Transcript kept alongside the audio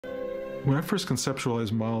When I first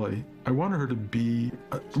conceptualized Molly, I wanted her to be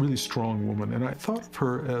a really strong woman, and I thought of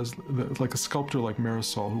her as like a sculptor like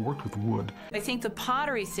Marisol who worked with wood. I think the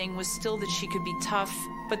pottery thing was still that she could be tough,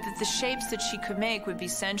 but that the shapes that she could make would be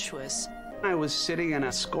sensuous. I was sitting in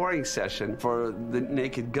a scoring session for The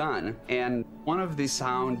Naked Gun, and one of the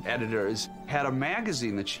sound editors had a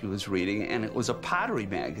magazine that she was reading, and it was a pottery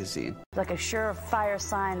magazine. Like a surefire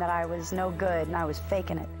sign that I was no good and I was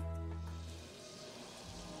faking it.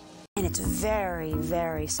 And it's very,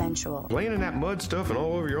 very sensual. Laying in that mud stuff and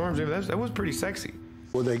all over your arms, that was pretty sexy.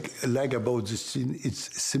 What I like about this scene,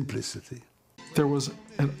 it's simplicity. There was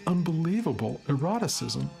an unbelievable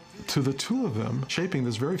eroticism to the two of them shaping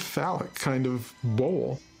this very phallic kind of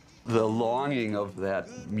bowl. The longing of that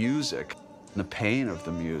music, the pain of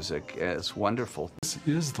the music is wonderful. This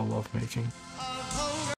is the lovemaking.